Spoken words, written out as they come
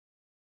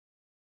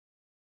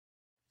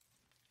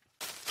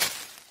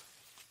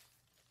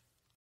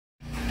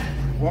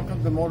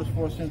Welcome to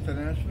Motorsports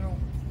International,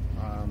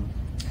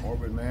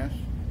 Orbit, Mass.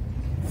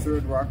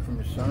 Third rock from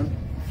the sun.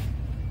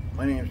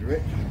 My name is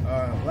Rich.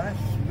 Last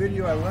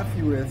video I left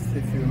you with,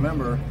 if you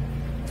remember,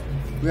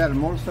 we had a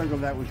motorcycle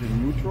that was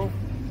in neutral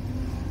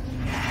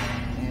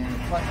and the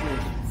clutch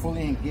was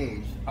fully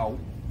engaged out.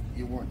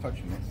 You weren't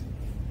touching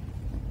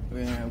it.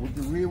 And with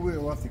the rear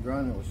wheel off the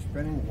ground, it was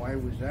spinning. Why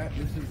was that?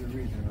 This is the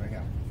reason right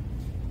here.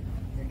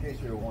 In case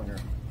you were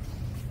wondering.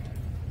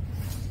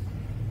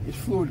 It's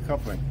fluid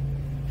coupling.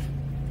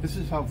 This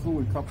is how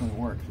fluid coupling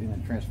works in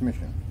the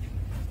transmission.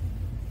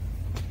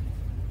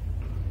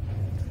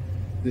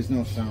 There's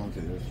no sound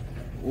to this.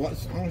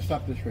 I'm going to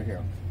stop this right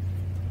here.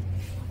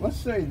 Let's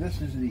say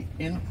this is the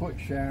input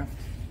shaft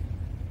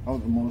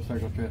of the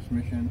motorcycle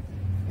transmission,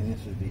 and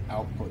this is the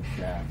output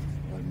shaft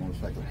of the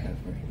motorcycle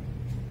transmission.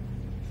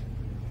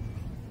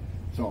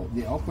 So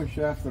the output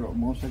shaft of the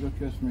motorcycle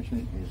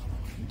transmission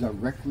is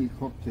directly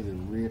hooked to the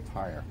rear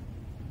tire.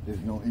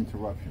 There's no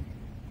interruption.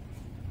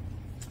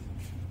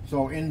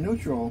 So in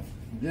neutral,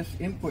 this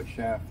input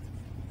shaft,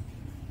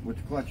 which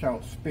clutch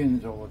out,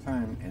 spins all the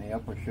time, and the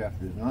output shaft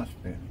does not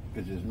spin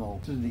because there's no.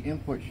 This is the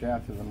input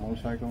shaft of the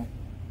motorcycle,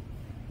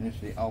 and this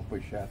is the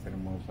output shaft of the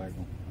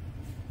motorcycle.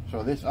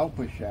 So this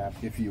output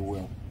shaft, if you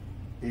will,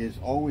 is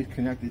always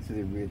connected to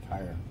the rear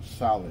tire,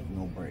 solid,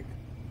 no break.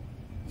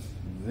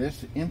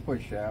 This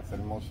input shaft of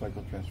the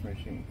motorcycle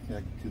transmission is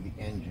connected to the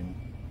engine,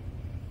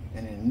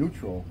 and in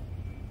neutral,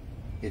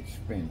 it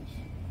spins.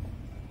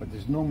 But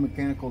there's no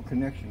mechanical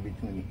connection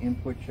between the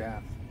input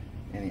shaft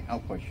and the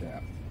output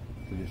shaft,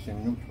 because it's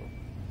in neutral.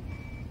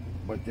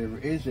 But there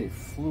is a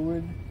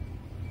fluid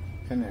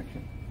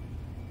connection.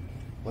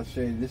 Let's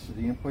say this is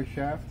the input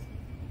shaft.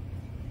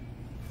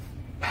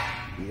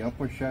 The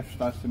output shaft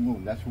starts to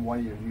move. That's why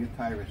your rear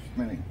tire is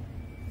spinning.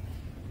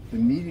 The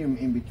medium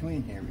in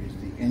between here is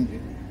the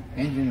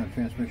engine or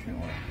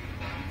transmission oil,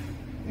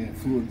 and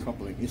fluid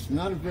coupling. It's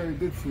not a very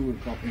good fluid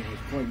coupling.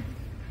 It's quite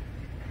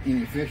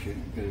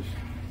inefficient because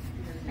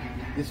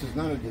this is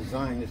not a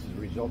design, this is a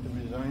result of a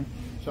design.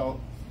 So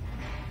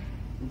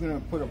we're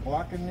going to put a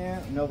block in there,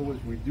 in other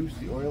words, reduce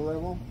the oil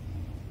level.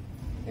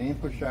 The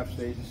input shaft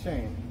stays the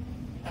same.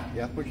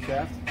 The output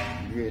shaft,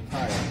 the rear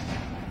tire,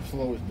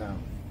 slows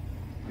down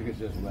because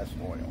there's less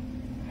oil.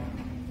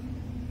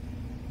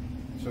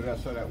 So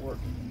that's how that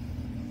works.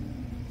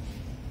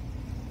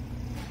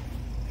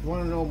 If you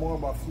want to know more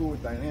about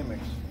fluid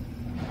dynamics,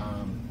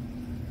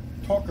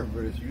 torque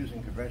converters used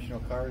in conventional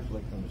cars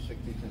like from the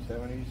 60s and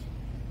 70s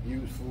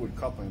use fluid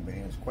coupling, but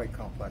it's quite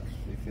complex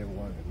if you ever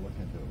wanted to look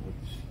into it with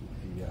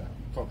the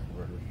torque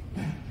converters.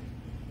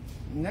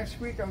 Next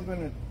week I'm going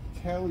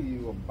to tell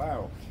you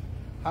about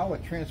how a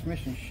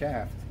transmission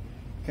shaft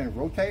can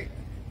rotate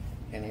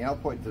and the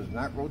output does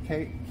not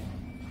rotate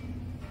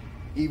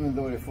even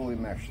though they're fully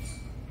meshed.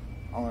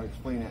 I'm going to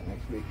explain that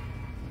next week.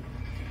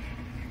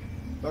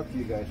 Talk to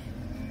you guys.